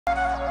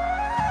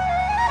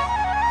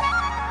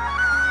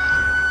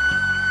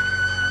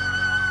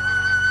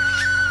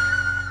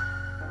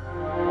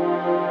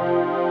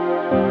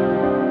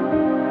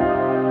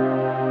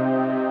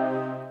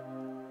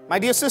My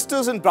dear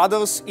sisters and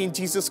brothers in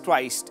Jesus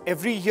Christ,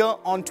 every year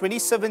on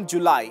 27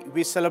 July,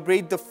 we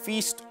celebrate the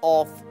feast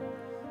of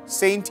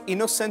St.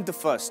 Innocent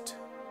I.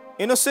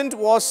 Innocent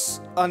was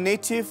a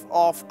native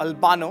of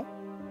Albano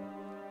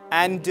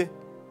and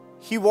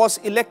he was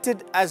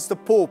elected as the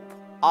Pope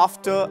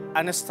after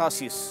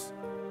Anastasius.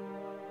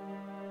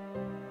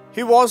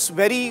 He was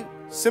very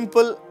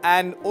simple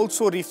and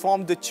also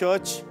reformed the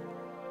church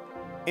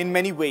in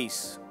many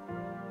ways.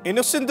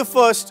 Innocent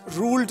I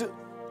ruled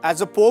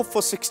as a Pope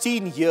for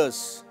 16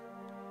 years,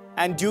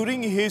 and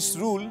during his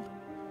rule,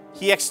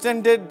 he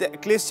extended the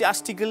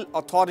ecclesiastical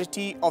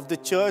authority of the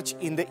church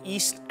in the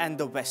East and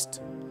the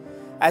West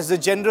as the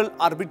general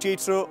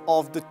arbitrator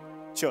of the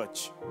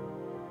church.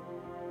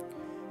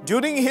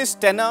 During his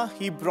tenure,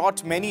 he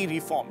brought many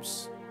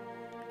reforms,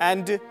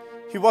 and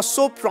he was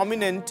so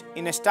prominent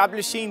in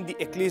establishing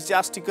the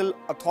ecclesiastical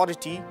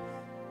authority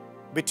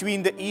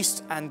between the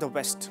East and the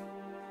West.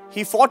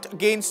 He fought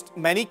against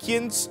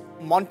Manichaeans,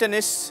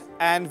 Montanists,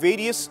 and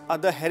various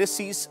other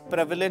heresies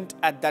prevalent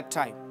at that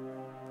time.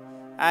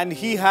 And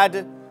he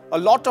had a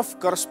lot of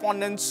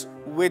correspondence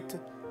with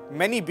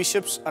many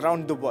bishops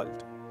around the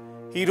world.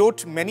 He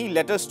wrote many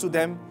letters to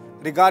them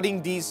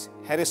regarding these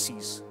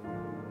heresies.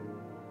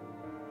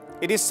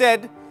 It is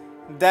said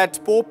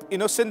that Pope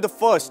Innocent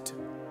I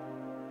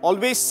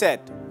always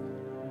said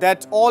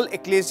that all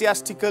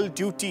ecclesiastical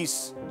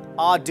duties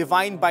are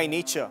divine by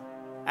nature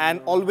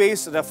and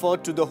always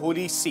referred to the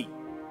Holy See.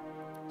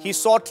 He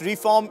sought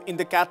reform in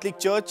the Catholic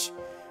Church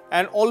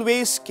and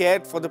always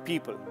cared for the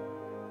people.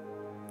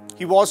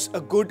 He was a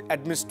good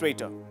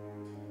administrator.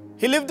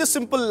 He lived a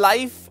simple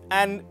life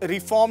and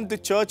reformed the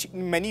church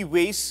in many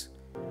ways,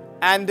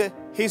 and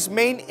his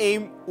main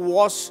aim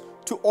was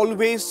to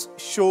always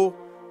show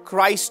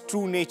Christ's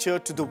true nature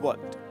to the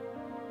world.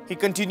 He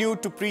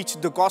continued to preach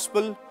the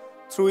gospel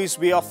through his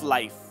way of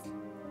life,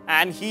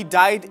 and he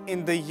died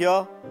in the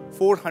year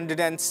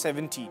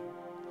 417.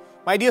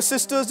 My dear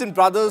sisters and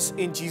brothers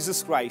in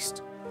Jesus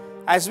Christ,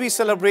 as we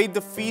celebrate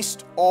the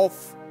feast of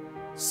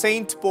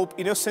Saint Pope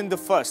Innocent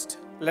I,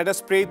 let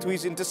us pray through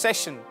his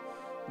intercession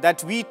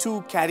that we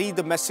too carry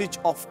the message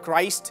of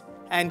Christ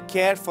and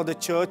care for the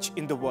church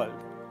in the world.